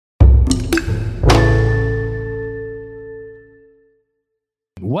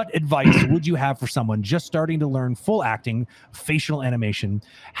What advice would you have for someone just starting to learn full acting, facial animation,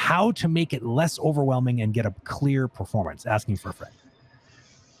 how to make it less overwhelming and get a clear performance? Asking for a friend.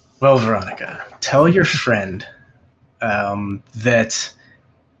 Well, Veronica, tell your friend that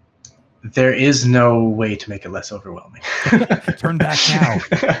there is no way to make it less overwhelming. Turn back now.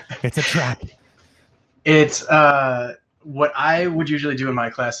 It's a trap. It's what I would usually do in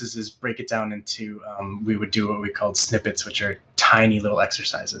my classes is break it down into, we would do what we called snippets, which are tiny little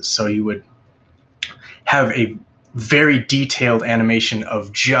exercises. So you would have a very detailed animation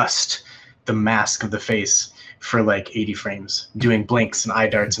of just the mask of the face for like 80 frames, doing blinks and eye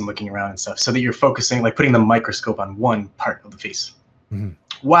darts and looking around and stuff, so that you're focusing, like putting the microscope on one part of the face,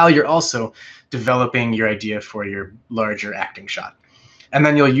 while you're also developing your idea for your larger acting shot. And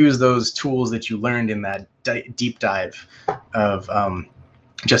then you'll use those tools that you learned in that deep dive of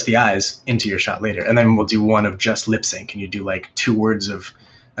just the eyes into your shot later. And then we'll do one of just lip sync, and you do like 2 words of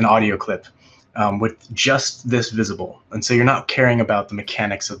an audio clip with just this visible. And so you're not caring about the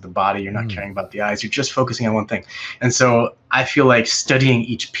mechanics of the body. You're not caring about the eyes. You're just focusing on one thing. And so I feel like studying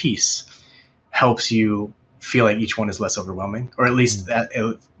each piece helps you feel like each one is less overwhelming, or at least that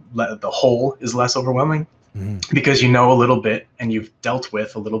the whole is less overwhelming. Because you know a little bit and you've dealt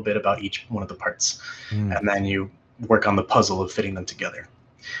with a little bit about each one of the parts, and then you work on the puzzle of fitting them together.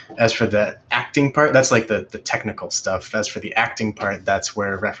 As for the acting part, that's like the technical stuff. As for the acting part, that's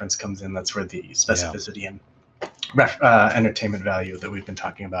where reference comes in. That's where the specificity and entertainment value that we've been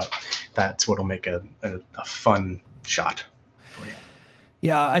talking about, that's what'll make a fun shot for you.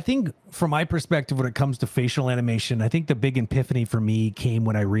 Yeah, I think from my perspective, when it comes to facial animation, I think the big epiphany for me came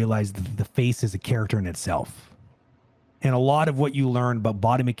when I realized that the face is a character in itself. And a lot of what you learn about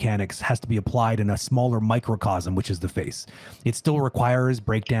body mechanics has to be applied in a smaller microcosm, which is the face. It still requires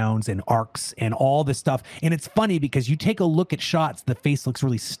breakdowns and arcs and all this stuff. And it's funny because you take a look at shots, the face looks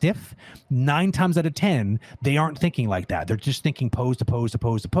really stiff. 9 times out of 10, they aren't thinking like that. They're just thinking pose to pose to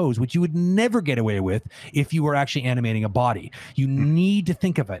pose to pose, which you would never get away with if you were actually animating a body. You need to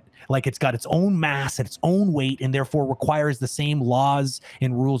think of it like it's got its own mass and its own weight, and therefore requires the same laws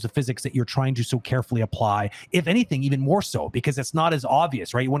and rules of physics that you're trying to so carefully apply. If anything, even more so, because it's not as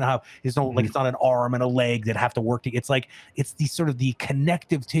obvious, right? You want to have, it's not like it's not an arm and a leg that have to work together. It's like it's the sort of the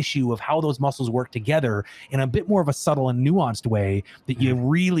connective tissue of how those muscles work together in a bit more of a subtle and nuanced way that you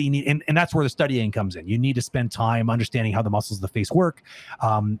really need. And that's where the studying comes in. You need to spend time understanding how the muscles of the face work,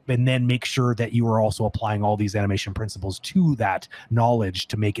 and then make sure that you are also applying all these animation principles to that knowledge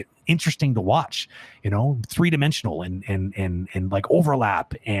to make it interesting to watch, you know, 3-dimensional and like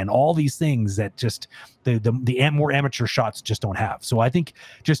overlap and all these things that just the more amateur shots just don't have. So I think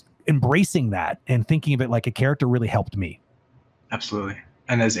just embracing that and thinking of it like a character really helped me. Absolutely.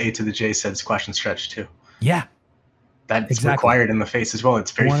 And as A to the J said, squash and stretch too. Yeah. That's required in the face as well.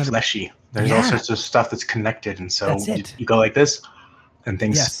 It's very fleshy. There's all sorts of stuff that's connected. And so you go like this and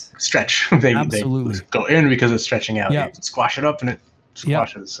things stretch. They go in because it's stretching out. You squash it up and it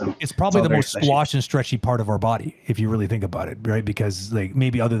squashes. So it's probably the most squashed and stretchy part of our body, if you really think about it, right? Because like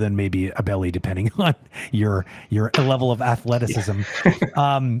maybe other than maybe a belly, depending on your level of athleticism.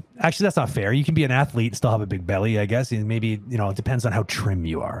 Actually, that's not fair. You can be an athlete and still have a big belly, I guess. And maybe, you know, it depends on how trim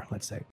you are, let's say.